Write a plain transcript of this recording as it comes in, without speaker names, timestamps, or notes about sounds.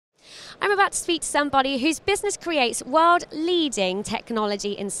I'm about to speak to somebody whose business creates world-leading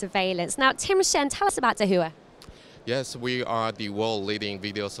technology in surveillance. Now, Tim Shen, tell us about Dahua. Yes, we are the world-leading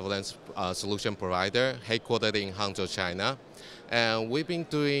video surveillance solution provider, headquartered in Hangzhou, China. And we've been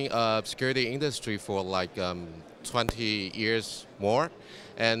doing security industry for like 20 years more.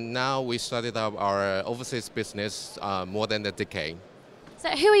 And now we started up our overseas business more than a decade. So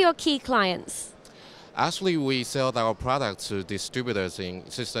who are your key clients? Actually, we sell our products to distributors and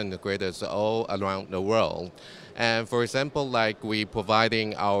system integrators all around the world. And for example, like we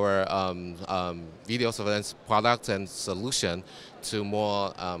providing our video surveillance products and solution to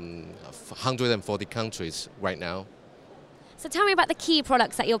more 140 countries right now. So tell me about the key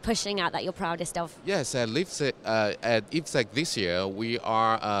products that you're pushing out that you're proudest of. Yes, at IFSEC this year, we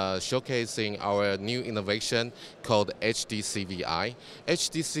are showcasing our new innovation called HDCVI.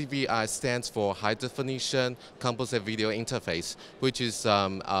 HDCVI stands for High Definition Composite Video Interface, which is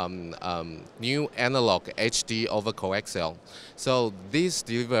new analog HD over coaxial. So this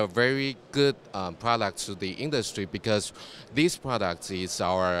deliver very good product to the industry because this product is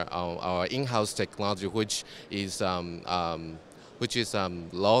our in-house technology, which is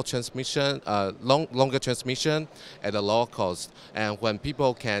longer transmission at a lower cost, and when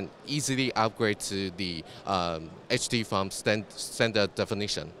people can easily upgrade to the HD from standard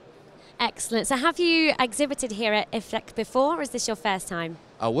definition. Excellent. So have you exhibited here at IFSEC before, or is this your first time?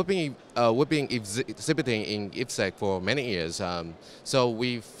 We've been exhibiting in IFSEC for many years, so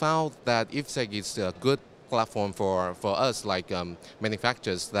we found that IFSEC is a good platform for us, like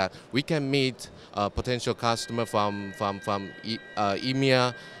manufacturers, that we can meet potential customer from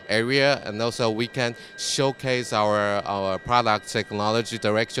EMEA area, and also we can showcase our product technology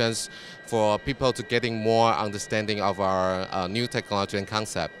directions for people to getting more understanding of our new technology and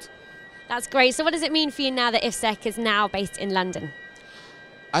concept. That's great. So what does it mean for you now that IFSEC is now based in London?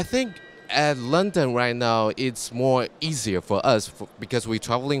 I think at London right now, it's more easier for us because we're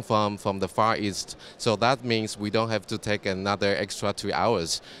traveling from the Far East. So that means we don't have to take another extra 2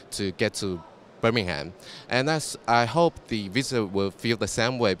 hours to get to Birmingham. And I hope the visitor will feel the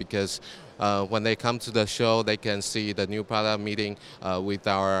same way because when they come to the show, they can see the new product meeting with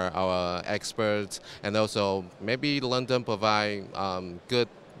our experts, and also maybe London provide good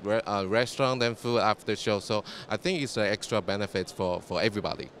restaurant and food after the show. So I think it's an extra benefit for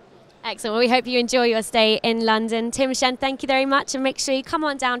everybody. Excellent. Well, we hope you enjoy your stay in London. Tim Shen, thank you very much, and make sure you come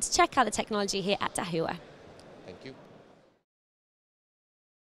on down to check out the technology here at Dahua.